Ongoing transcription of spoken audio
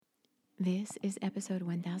This is episode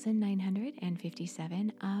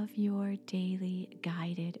 1957 of your daily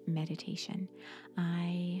guided meditation.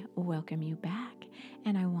 I welcome you back,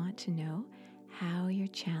 and I want to know how your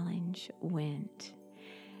challenge went.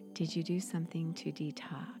 Did you do something to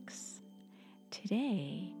detox?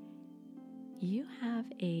 Today, you have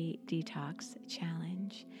a detox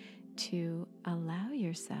challenge to allow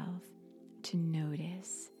yourself to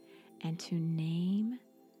notice and to name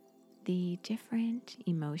the different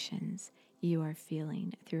emotions you are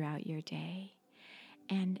feeling throughout your day,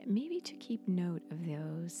 and maybe to keep note of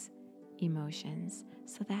those emotions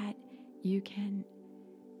so that you can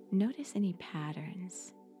notice any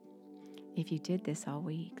patterns. If you did this all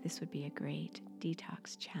week, this would be a great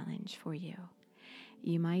detox challenge for you.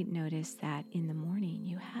 You might notice that in the morning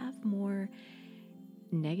you have more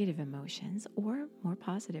negative emotions or more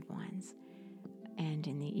positive ones. And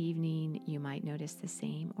in the evening, you might notice the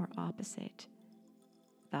same or opposite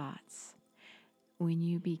thoughts. When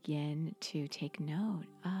you begin to take note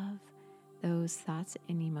of those thoughts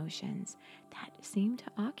and emotions that seem to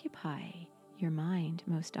occupy your mind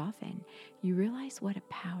most often, you realize what a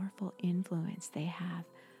powerful influence they have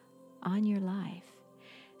on your life.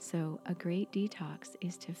 So a great detox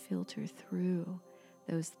is to filter through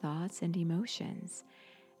those thoughts and emotions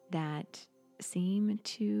that seem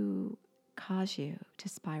to cause you to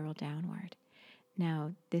spiral downward.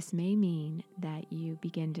 Now, this may mean that you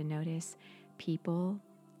begin to notice people,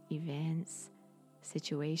 events,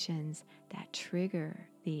 situations that trigger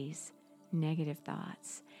these negative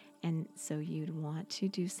thoughts. And so you'd want to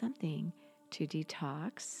do something to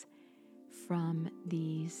detox from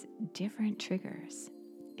these different triggers.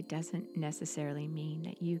 It doesn't necessarily mean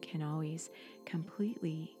that you can always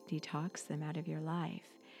completely detox them out of your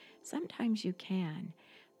life. Sometimes you can,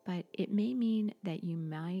 but it may mean that you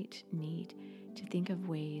might need to think of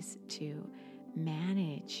ways to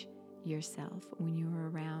manage yourself when you're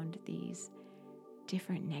around these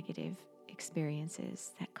different negative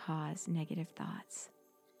experiences that cause negative thoughts.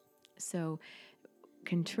 So,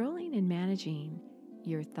 controlling and managing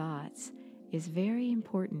your thoughts is very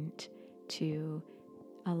important to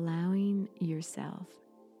allowing yourself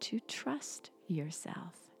to trust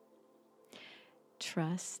yourself.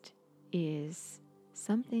 Trust is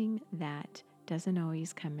something that doesn't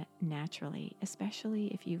always come naturally, especially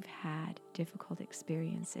if you've had difficult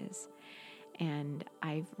experiences. And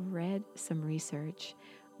I've read some research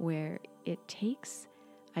where it takes,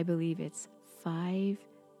 I believe it's 5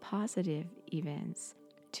 positive events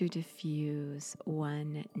to diffuse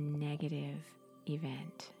one negative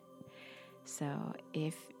event. So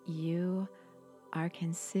if you are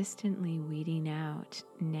consistently weeding out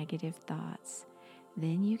negative thoughts,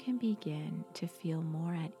 then you can begin to feel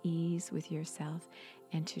more at ease with yourself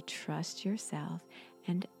and to trust yourself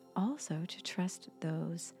and also to trust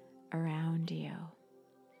those around you.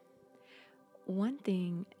 One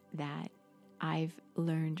thing that I've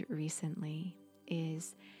learned recently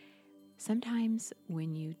is sometimes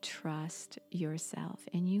when you trust yourself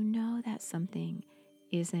and you know that something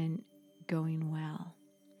isn't going well,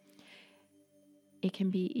 it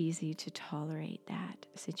can be easy to tolerate that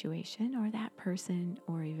situation or that person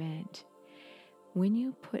or event. When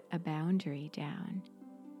you put a boundary down,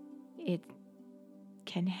 it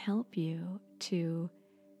can help you to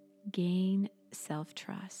gain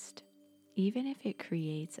self-trust, even if it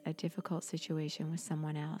creates a difficult situation with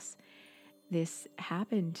someone else. This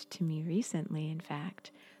happened to me recently, in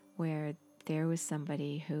fact, where there was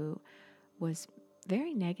somebody who was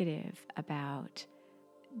very negative about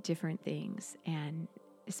different things, and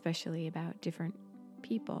especially about different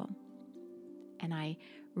people. And I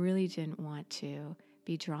really didn't want to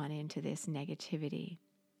be drawn into this negativity.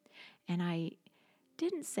 And I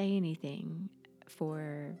didn't say anything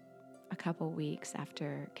for a couple weeks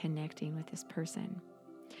after connecting with this person.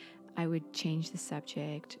 I would change the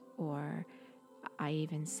subject, or I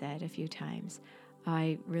even said a few times,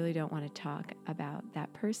 I really don't want to talk about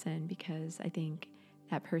that person because I think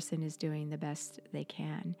that person is doing the best they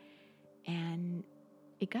can. And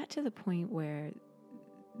it got to the point where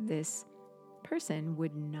this person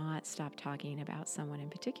would not stop talking about someone in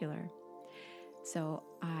particular. So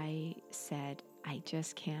I said, I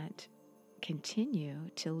just can't continue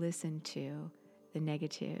to listen to the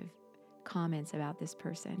negative comments about this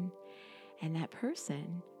person. And that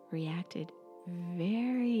person reacted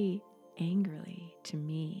very angrily to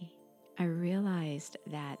me. I realized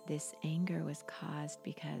that this anger was caused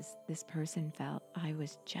because this person felt I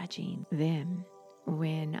was judging them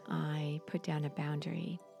when I put down a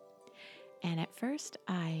boundary. And at first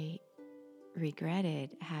I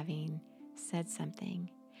regretted having said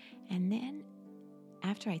something. And then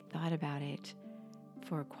after I thought about it,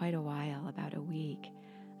 for quite a while, about a week,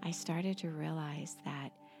 I started to realize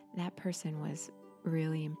that that person was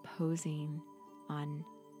really imposing on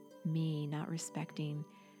me, not respecting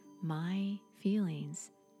my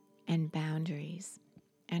feelings and boundaries.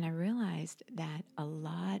 And I realized that a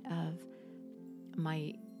lot of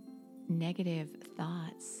my negative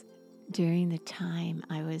thoughts during the time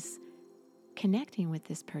I was connecting with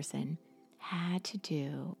this person had to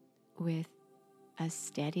do with a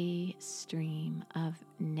steady stream of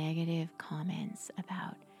negative comments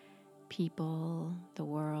about people, the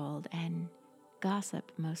world, and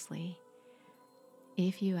gossip mostly.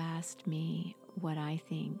 If you asked me what I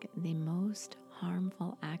think the most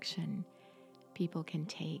harmful action people can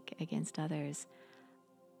take against others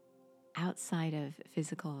outside of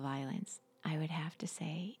physical violence, I would have to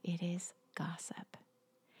say it is gossip.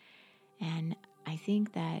 And I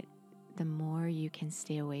think that the more you can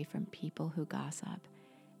stay away from people who gossip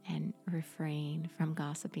and refrain from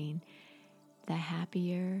gossiping, the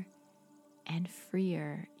happier and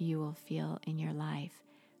freer you will feel in your life.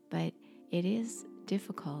 But it is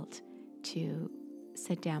difficult to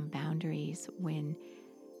set down boundaries when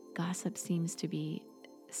gossip seems to be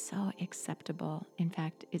so acceptable. In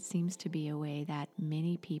fact, it seems to be a way that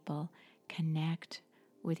many people connect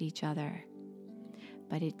with each other.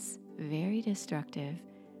 But it's very destructive,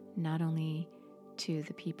 not only to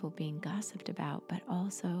the people being gossiped about, but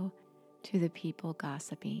also to the people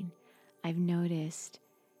gossiping. I've noticed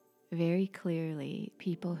very clearly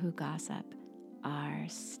people who gossip are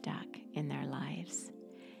stuck in their lives.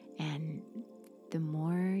 And the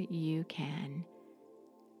more you can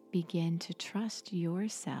begin to trust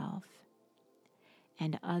yourself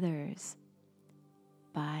and others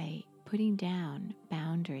by putting down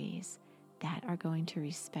boundaries that are going to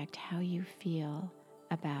respect how you feel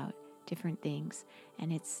about different things.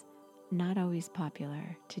 And it's not always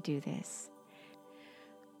popular to do this.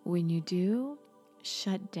 When you do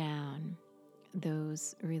shut down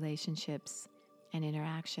those relationships and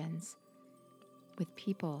interactions with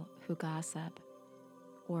people who gossip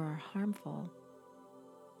or are harmful,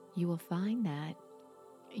 you will find that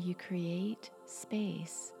you create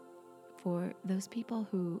space for those people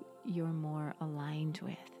who you're more aligned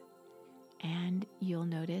with. And you'll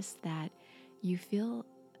notice that you feel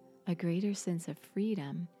a greater sense of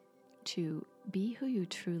freedom to be who you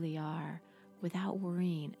truly are without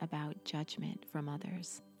worrying about judgment from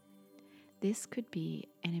others. This could be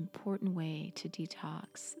an important way to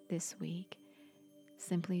detox this week,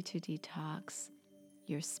 simply to detox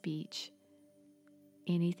your speech,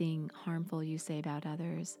 anything harmful you say about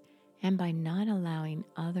others, and by not allowing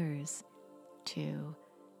others to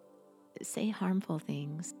say harmful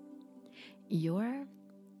things. Your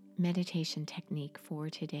meditation technique for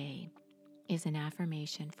today is an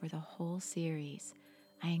affirmation for the whole series.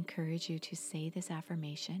 I encourage you to say this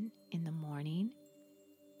affirmation in the morning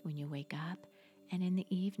when you wake up and in the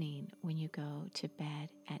evening when you go to bed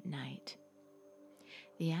at night.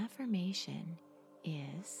 The affirmation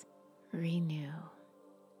is renew.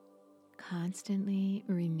 Constantly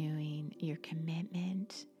renewing your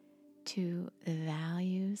commitment to the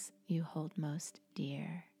values you hold most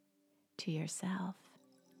dear to yourself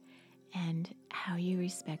and how you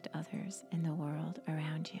respect others in the world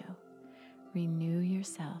around you. Renew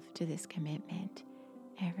yourself to this commitment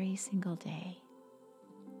every single day.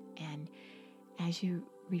 And as you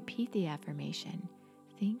repeat the affirmation,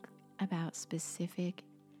 think about specific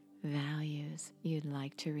values you'd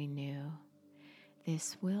like to renew.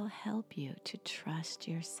 This will help you to trust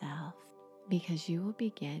yourself because you will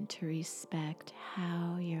begin to respect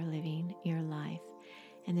how you're living your life.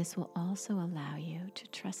 And this will also allow you to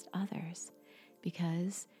trust others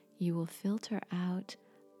because you will filter out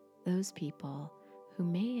those people who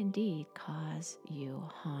may indeed cause you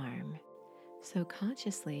harm. So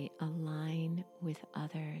consciously align with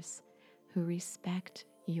others who respect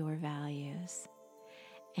your values.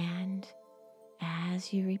 And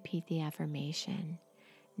as you repeat the affirmation,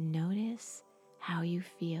 notice how you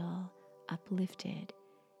feel uplifted.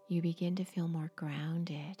 You begin to feel more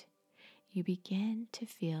grounded. You begin to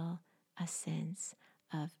feel a sense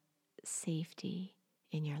of safety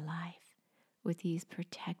in your life with these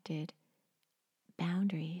protected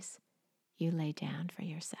boundaries you lay down for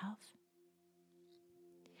yourself.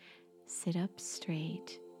 Sit up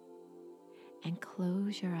straight and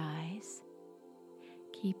close your eyes.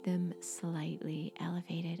 Keep them slightly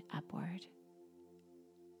elevated upward.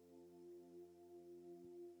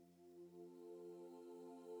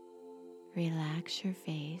 Relax your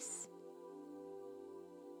face.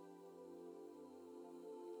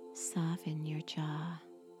 Soften your jaw.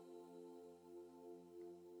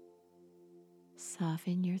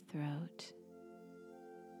 Soften your throat.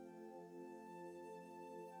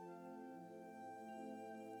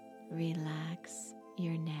 Relax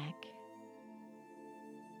your neck.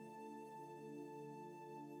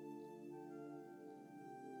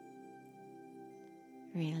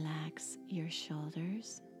 Relax your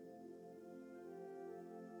shoulders.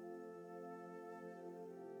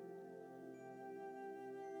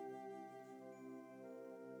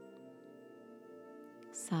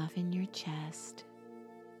 Soften your chest.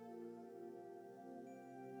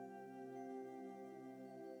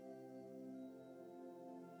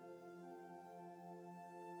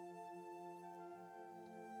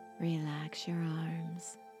 Relax your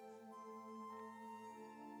arms.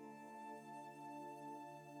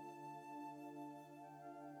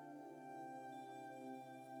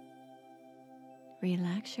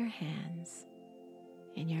 Relax your hands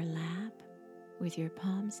in your lap with your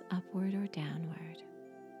palms upward or downward.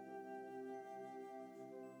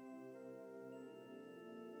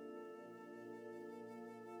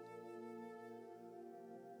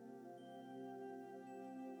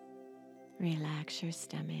 Relax your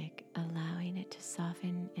stomach, allowing it to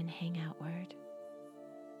soften and hang outward.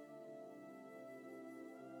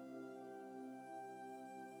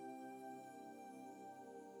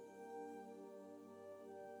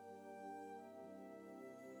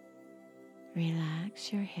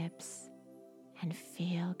 Relax your hips and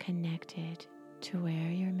feel connected to where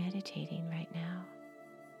you're meditating right now.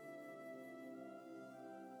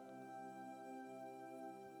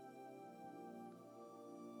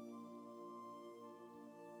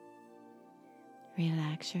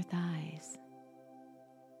 Relax your thighs.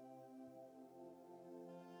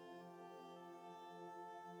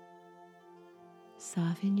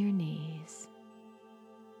 Soften your knees.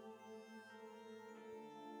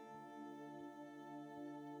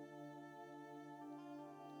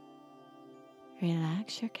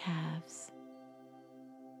 Relax your calves.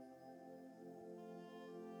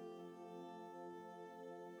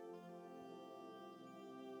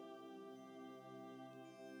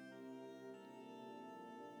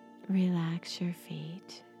 Relax your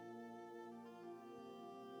feet.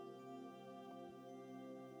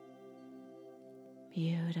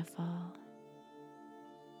 Beautiful.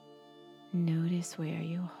 Notice where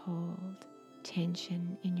you hold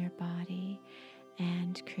tension in your body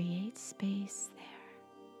and create space there.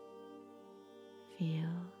 Feel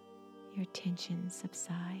your tension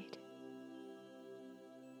subside.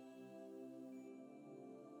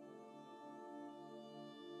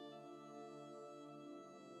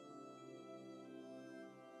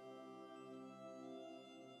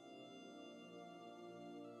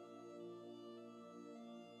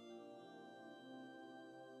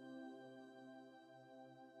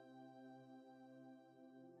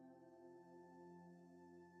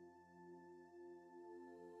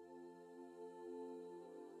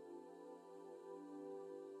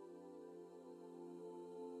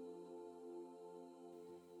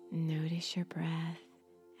 Notice your breath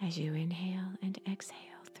as you inhale and exhale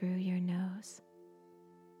through your nose.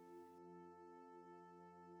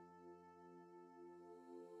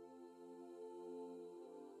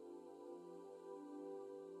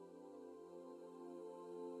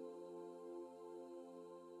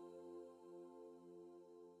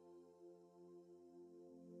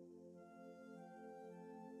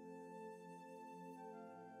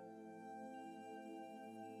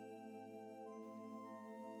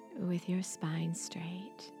 With your spine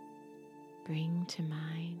straight, bring to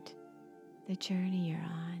mind the journey you're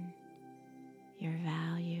on, your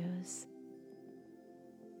values,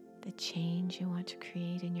 the change you want to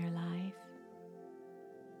create in your life.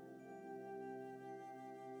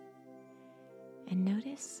 And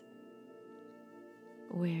notice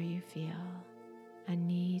where you feel a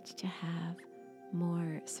need to have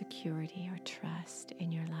more security or trust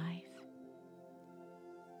in your life.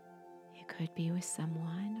 It could be with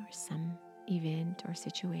someone or some event or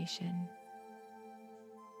situation.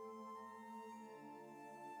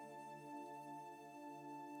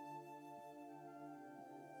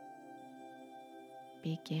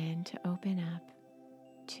 Begin to open up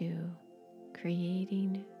to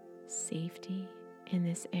creating safety in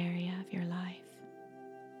this area of your life.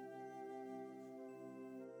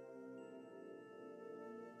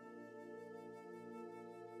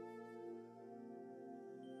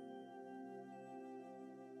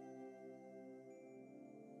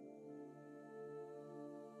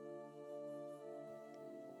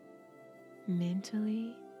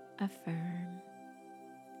 Mentally affirm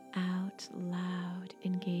out loud,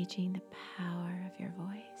 engaging the power of your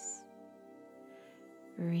voice.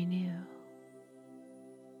 Renew,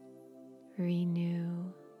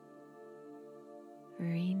 renew,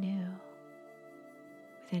 renew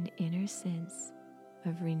with an inner sense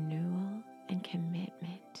of renewal and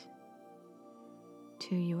commitment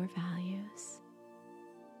to your values.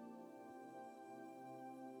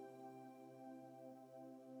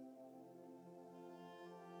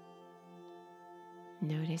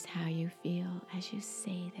 Notice how you feel as you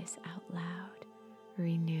say this out loud.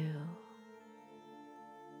 Renew.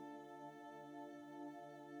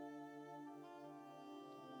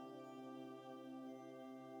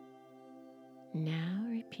 Now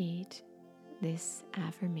repeat this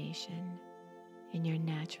affirmation in your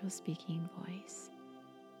natural speaking voice,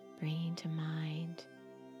 bringing to mind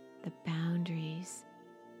the boundaries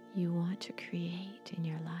you want to create in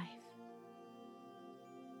your life.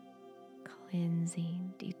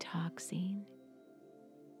 Cleansing, detoxing.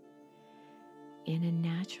 In a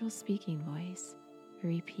natural speaking voice,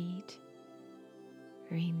 repeat,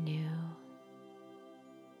 renew,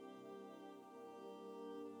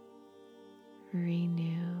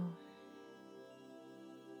 renew,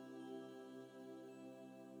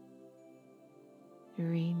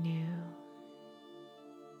 renew.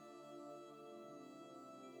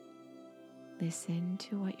 Listen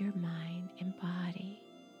to what your mind and body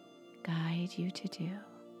guide you to do.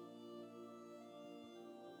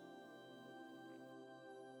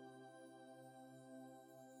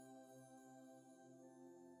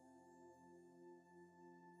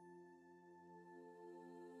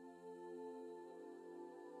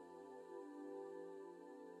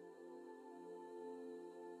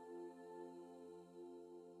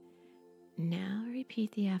 Now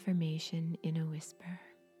repeat the affirmation in a whisper.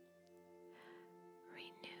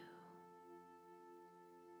 Renew,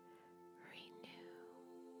 renew,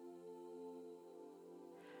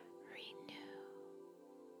 renew.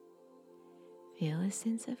 Feel a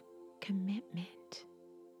sense of commitment.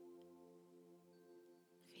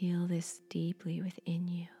 Feel this deeply within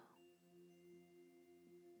you.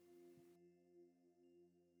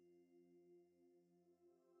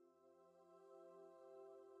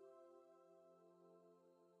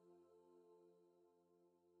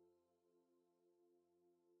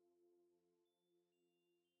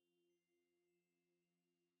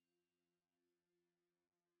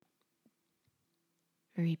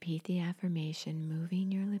 Repeat the affirmation,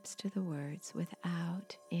 moving your lips to the words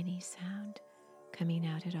without any sound coming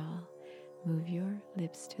out at all. Move your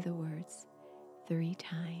lips to the words 3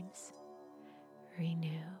 times.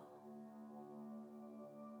 Renew.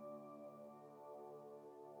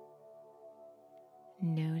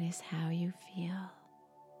 Notice how you feel.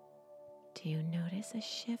 Do you notice a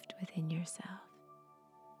shift within yourself?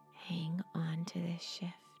 Hang on to this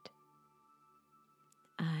shift.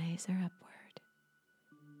 Eyes are upward.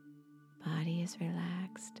 Body is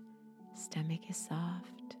relaxed. Stomach is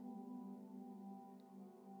soft.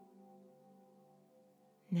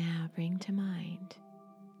 Now bring to mind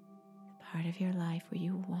the part of your life where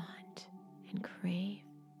you want and crave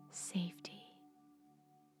safety.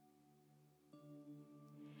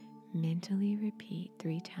 Mentally repeat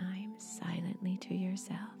 3 times silently to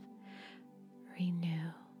yourself. Renew.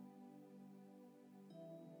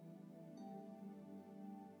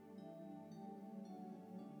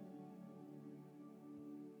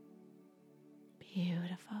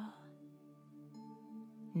 Beautiful.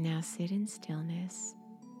 Now sit in stillness,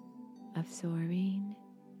 absorbing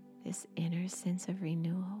this inner sense of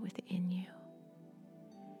renewal within you.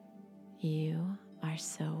 You are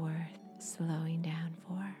so worth slowing down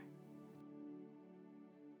for.